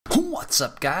What's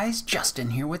up, guys?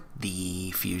 Justin here with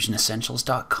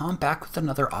thefusionessentials.com, back with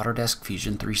another Autodesk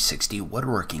Fusion 360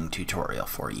 woodworking tutorial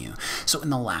for you. So in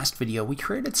the last video, we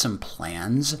created some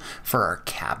plans for our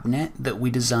cabinet that we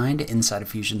designed inside of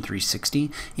Fusion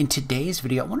 360. In today's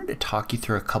video, I wanted to talk you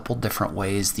through a couple different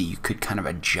ways that you could kind of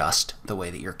adjust the way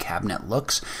that your cabinet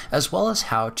looks, as well as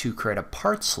how to create a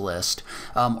parts list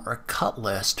or a cut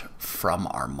list from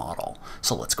our model.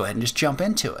 So let's go ahead and just jump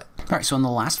into it. All right, so in the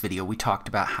last video, we talked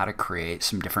about how to create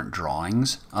some different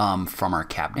drawings from our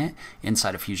cabinet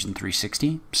inside of Fusion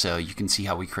 360. So you can see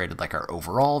how we created like our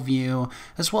overall view,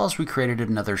 as well as we created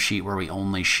another sheet where we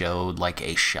only showed like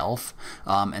a shelf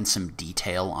and some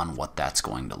detail on what that's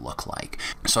going to look like.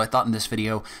 So I thought in this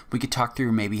video, we could talk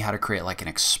through maybe how to create like an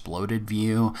exploded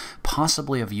view,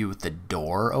 possibly a view with the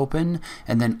door open,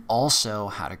 and then also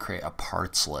how to create a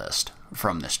parts list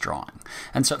from this drawing.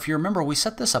 And so if you remember, we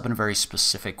set this up in a very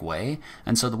specific way.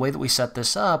 And so the way that we set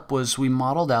this up was we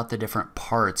modeled out the different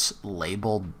parts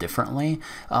labeled differently,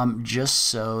 just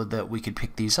so that we could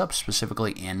pick these up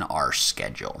specifically in our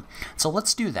schedule. So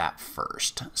let's do that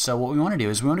first. So what we want to do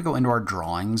is we want to go into our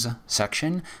drawings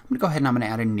section. I'm going to go ahead and I'm going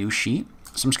to add a new sheet.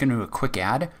 So I'm just going to do a quick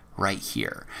add right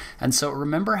here. And so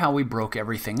remember how we broke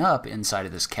everything up inside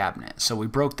of this cabinet. So we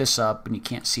broke this up, and you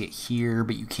can't see it here,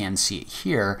 but you can see it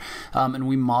here. And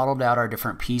we modeled out our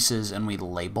different pieces and we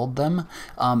labeled them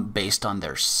based on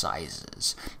their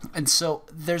sizes. And so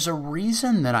there's a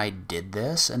reason that I did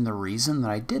this, and the reason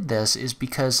that I did this is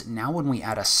because now when we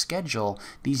add a schedule,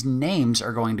 these names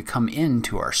are going to come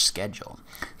into our schedule.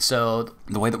 So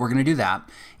the way that we're going to do that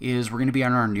is we're going to be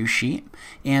on our new sheet,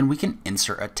 and we can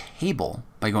insert a table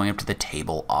by going up to the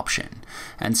table option.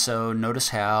 And so notice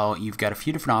how you've got a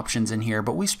few different options in here,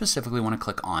 but we specifically want to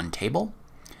click on table.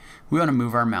 We want to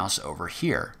move our mouse over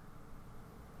here,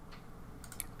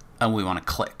 and we want to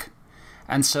click.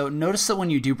 And so notice that when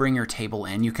you do bring your table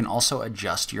in, you can also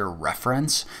adjust your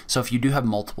reference. So if you do have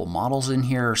multiple models in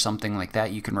here or something like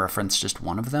that, you can reference just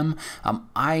one of them.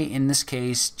 I, in this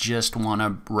case, just want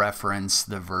to reference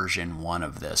the version 1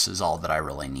 of this is all that I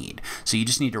really need. So you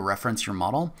just need to reference your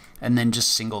model and then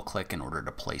just single click in order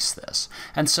to place this.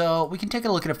 And so we can take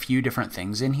a look at a few different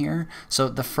things in here. So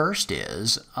the first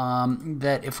is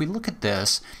that if we look at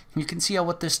this, you can see how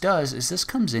what this does is this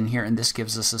comes in here and this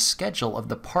gives us a schedule of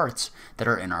the parts that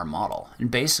are in our model.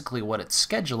 And basically what it's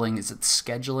scheduling is it's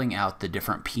scheduling out the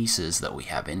different pieces that we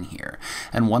have in here.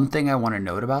 And one thing I want to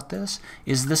note about this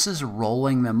is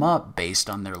rolling them up based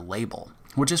on their label,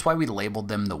 which is why we labeled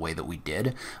them the way that we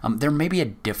did. There may be a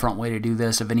different way to do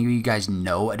this. If any of you guys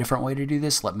know a different way to do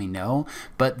this, let me know.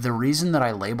 But the reason that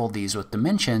I labeled these with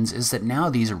dimensions is that now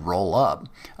these roll up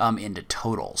into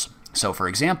totals. So for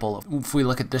example, if we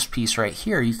look at this piece right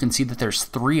here, you can see that there's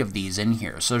 3 of these in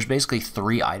here. So there's basically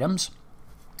 3 items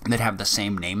that have the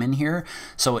same name in here,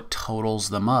 so it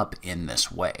totals them up in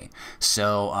this way.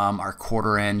 So our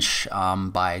 1/4 inch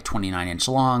by 29 inch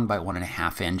long by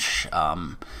 1.5 inch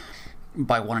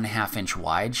by 1.5 inch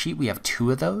wide sheet, we have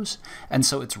 2 of those, and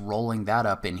so it's rolling that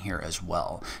up in here as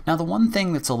well. Now the one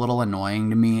thing that's a little annoying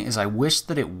to me is I wish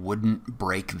that it wouldn't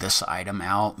break this item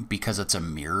out because it's a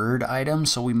mirrored item.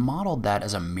 So we modeled that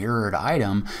as a mirrored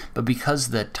item, but because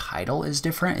the title is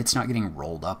different, it's not getting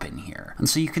rolled up in here. And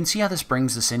so you can see how this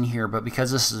brings this in here, but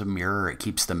because this is a mirror, it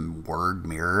keeps the word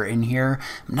mirror in here.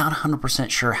 I'm not 100%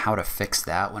 sure how to fix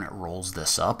that when it rolls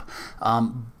this up.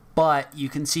 But you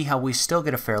can see how we still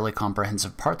get a fairly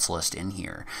comprehensive parts list in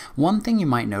here. One thing you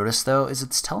might notice though is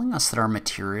it's telling us that our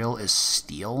material is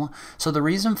steel. So the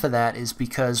reason for that is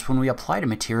because when we apply to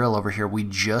material over here, we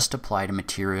just apply to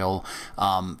material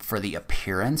for the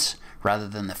appearance rather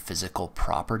than the physical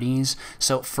properties.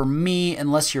 So for me,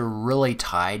 unless you're really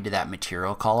tied to that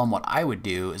material column, what I would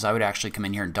do is I would actually come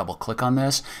in here and double click on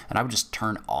this, and I would just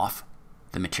turn off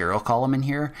the material column in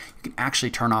here. You can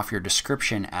actually turn off your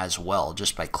description as well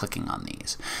just by clicking on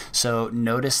these. So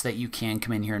notice that you can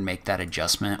come in here and make that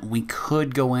adjustment. We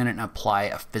could go in and apply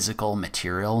a physical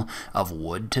material of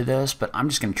wood to this, but I'm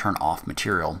just going to turn off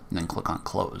material and then click on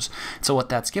close. So what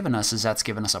that's given us is that's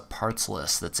given us a parts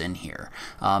list that's in here.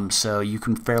 So you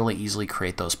can fairly easily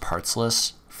create those parts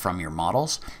lists from your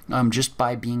models just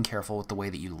by being careful with the way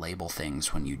that you label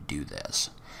things when you do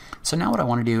this. So now what I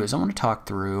want to do is I want to talk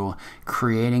through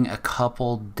creating a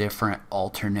couple different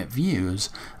alternate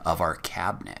views of our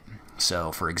cabinet.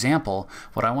 So for example,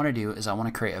 what I want to do is I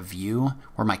want to create a view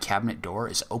where my cabinet door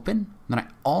is open. Then I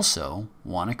also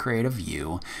want to create a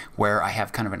view where I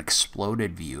have kind of an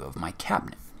exploded view of my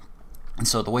cabinet. And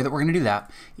so the way that we're going to do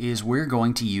that is we're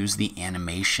going to use the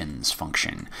animations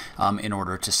function in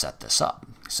order to set this up.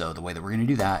 So the way that we're going to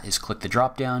do that is click the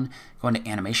drop down, go into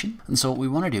animation. And so what we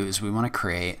want to do is we want to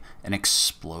create an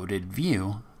exploded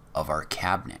view of our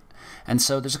cabinet. And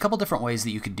so there's a couple different ways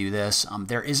that you could do this.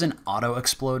 There is an auto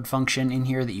explode function in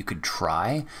here that you could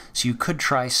try. So you could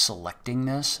try selecting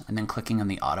this and then clicking on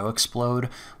the auto explode.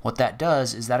 What that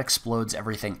does is that explodes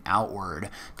everything outward,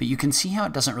 but you can see how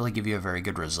it doesn't really give you a very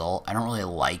good result. I don't really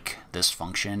like this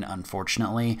function,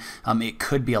 unfortunately. It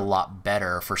could be a lot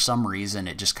better. For some reason,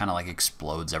 it just kind of like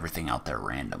explodes everything out there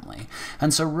randomly.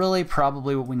 And so really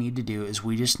probably what we need to do is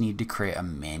we just need to create a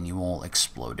manual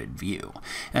exploded view.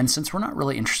 And since we're not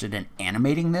really interested in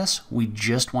animating this, we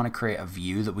just want to create a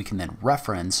view that we can then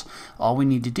reference. All we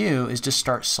need to do is just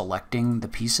start selecting the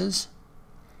pieces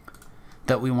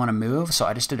that we want to move. So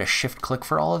I just did a shift click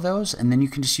for all of those, and then you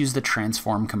can just use the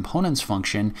transform components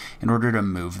function in order to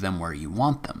move them where you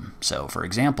want them. So for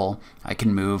example, I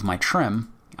can move my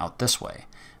trim out this way.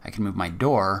 I can move my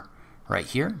door right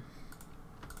here.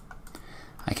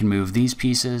 I can move these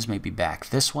pieces maybe back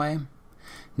this way.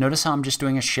 Notice how I'm just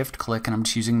doing a shift click and I'm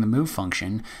just using the move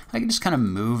function. I can just kind of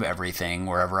move everything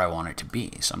wherever I want it to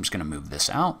be. So I'm just going to move this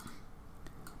out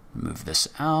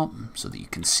so that you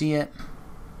can see it.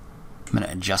 I'm going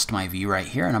to adjust my view right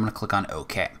here and I'm going to click on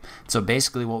OK. So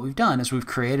basically what we've done is we've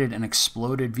created an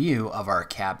exploded view of our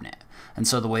cabinet. And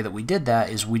so the way that we did that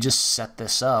is we just set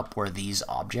this up where these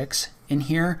objects in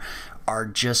here are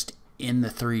just in the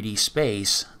 3D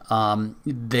space.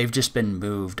 They've just been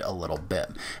moved a little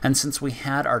bit. And since we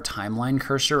had our timeline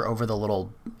cursor over the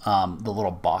little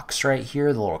box right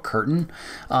here, the little curtain,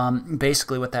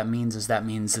 basically what that means is that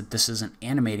this isn't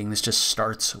animating, this just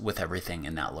starts with everything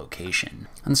in that location.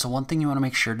 And so one thing you want to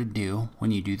make sure to do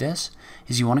when you do this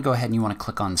is you want to go ahead and you want to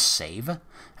click on save.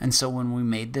 And so when we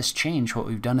made this change, what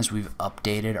we've done is we've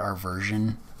updated our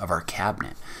version of our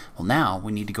cabinet. Well, now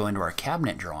we need to go into our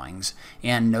cabinet drawings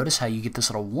and notice how you get this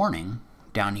little warning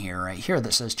down here, right here,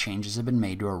 that says changes have been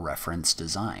made to a reference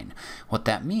design. What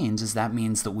that means is that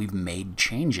we've made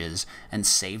changes and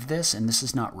saved this, and this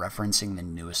is not referencing the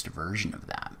newest version of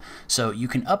that. So you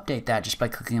can update that just by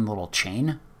clicking on the little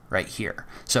chain right here.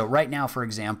 So right now, for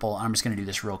example, I'm just going to do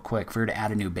this real quick. If we were to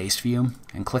add a new base view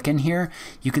and click in here,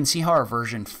 you can see how our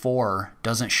version 4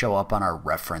 doesn't show up on our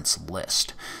reference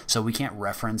list. So we can't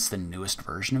reference the newest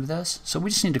version of this. So we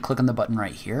just need to click on the button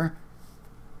right here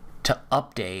to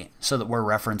update so that we're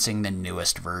referencing the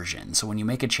newest version. So when you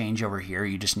make a change over here,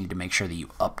 you just need to make sure that you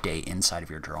update inside of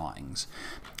your drawings.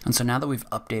 And so now that we've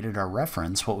updated our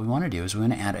reference, what we want to do is we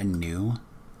want to add a new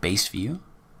base view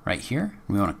right here.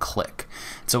 We want to click.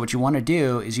 So what you want to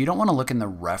do is you don't want to look in the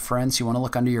reference, you want to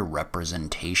look under your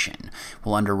representation.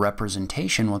 Well, under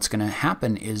representation, what's going to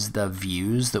happen is the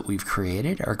views that we've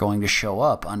created are going to show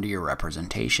up under your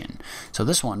representation. So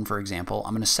this one, for example,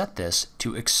 I'm going to set this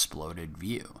to exploded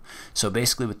view. So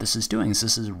basically what this is doing is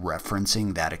this is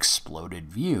referencing that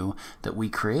exploded view that we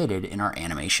created in our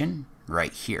animation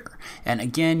right here. And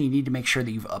again, you need to make sure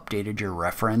that you've updated your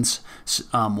reference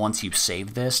once you've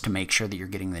saved this to make sure that you're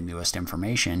getting the newest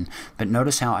information. But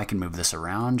notice how I can move this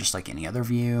around just like any other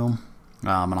view. And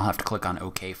I'll have to click on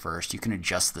OK first. You can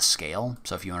adjust the scale.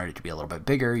 So if you wanted it to be a little bit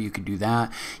bigger, you could do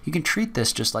that. You can treat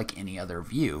this just like any other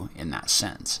view in that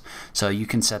sense. So you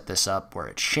can set this up where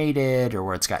it's shaded or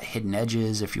where it's got hidden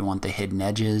edges if you want the hidden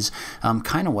edges,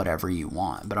 kind of whatever you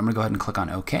want. But I'm going to go ahead and click on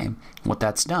OK. What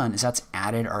that's done is that's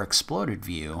added our exploded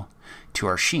view to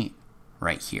our sheet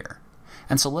right here.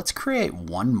 And so let's create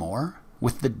one more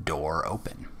with the door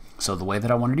open. So the way that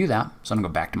I want to do that, so I'm going to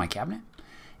go back to my cabinet.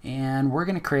 And we're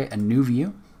going to create a new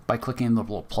view by clicking the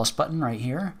little plus button right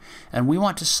here. And we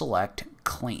want to select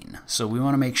clean. So we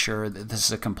want to make sure that this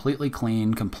is a completely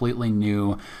clean, completely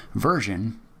new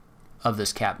version of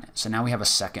this cabinet. So now we have a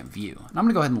second view. And I'm going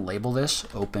to go ahead and label this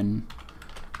open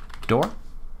door.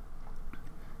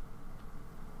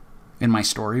 In my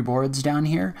storyboards down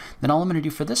here, then all I'm going to do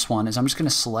for this one is I'm just going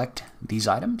to select these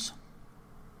items.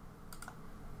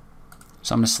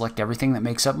 So I'm going to select everything that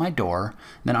makes up my door.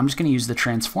 Then I'm just going to use the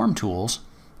transform tools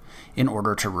in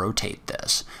order to rotate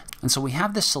this. And so we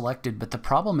have this selected, but the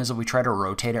problem is if we try to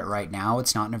rotate it right now,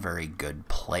 it's not in a very good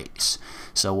place.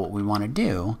 So what we want to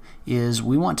do is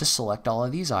we want to select all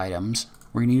of these items.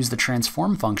 We're going to use the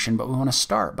transform function, but we want to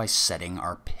start by setting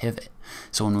our pivot.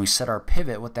 So when we set our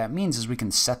pivot, what that means is we can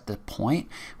set the point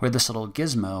where this little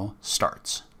gizmo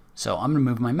starts. So I'm going to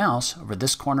move my mouse over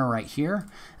this corner right here,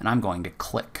 and I'm going to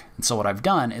click. And so what I've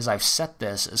done is I've set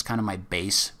this as kind of my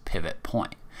base pivot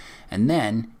point. And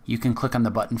then you can click on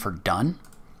the button for done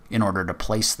in order to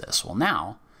place this. Well,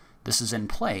 now this is in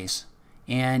place,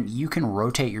 and you can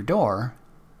rotate your door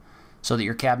so that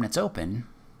your cabinet's open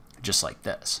just like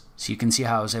this. So you can see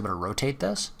how I was able to rotate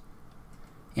this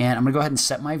And I'm going to go ahead and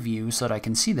set my view so that I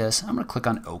can see this. I'm going to click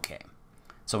on OK.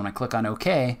 So when I click on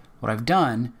OK, what I've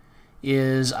done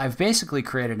is I've basically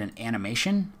created an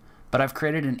animation, but I've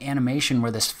created an animation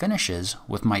where this finishes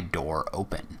with my door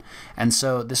open. And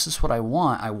so this is what I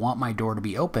want. I want my door to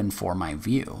be open for my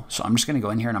view. So I'm just going to go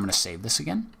in here and I'm going to save this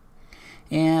again.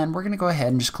 And we're going to go ahead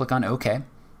and just click on OK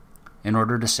in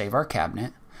order to save our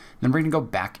cabinet. Then we're going to go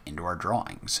back into our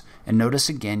drawings. And notice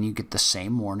again, you get the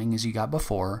same warning as you got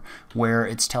before, where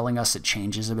it's telling us that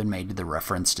changes have been made to the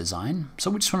reference design. So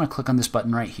we just want to click on this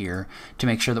button right here to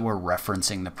make sure that we're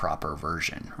referencing the proper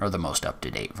version, or the most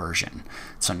up-to-date version.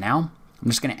 So now I'm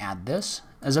just going to add this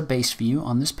as a base view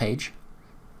on this page.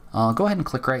 I'll go ahead and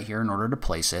click right here in order to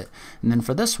place it. And then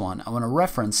for this one, I want to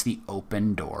reference the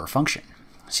open door function.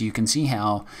 So you can see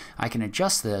how I can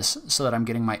adjust this so that I'm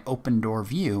getting my open door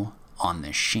view on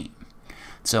this sheet.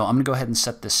 So I'm going to go ahead and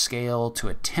set the scale to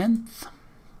 1/10.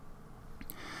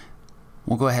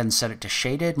 We'll go ahead and set it to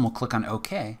shaded and we'll click on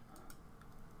OK.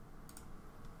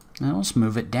 Now let's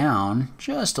move it down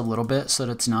just a little bit so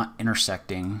that it's not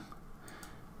intersecting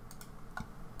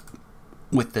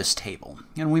with this table.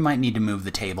 And we might need to move the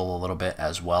table a little bit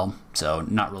as well. So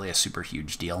not really a super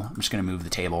huge deal. I'm just going to move the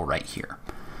table right here.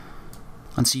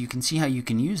 And so you can see how you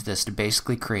can use this to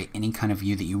basically create any kind of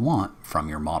view that you want from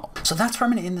your model. So that's where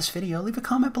I'm going to end this video. Leave a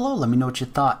comment below. Let me know what you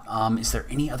thought. Is there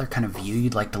any other kind of view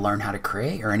you'd like to learn how to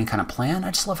create or any kind of plan?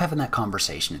 I just love having that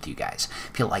conversation with you guys.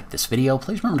 If you like this video,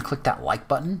 please remember to click that like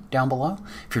button down below.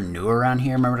 If you're new around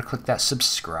here, remember to click that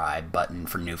subscribe button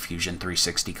for new Fusion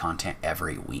 360 content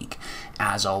every week.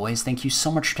 As always, thank you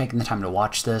so much for taking the time to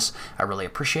watch this. I really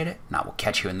appreciate it, and I will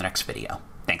catch you in the next video.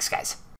 Thanks, guys.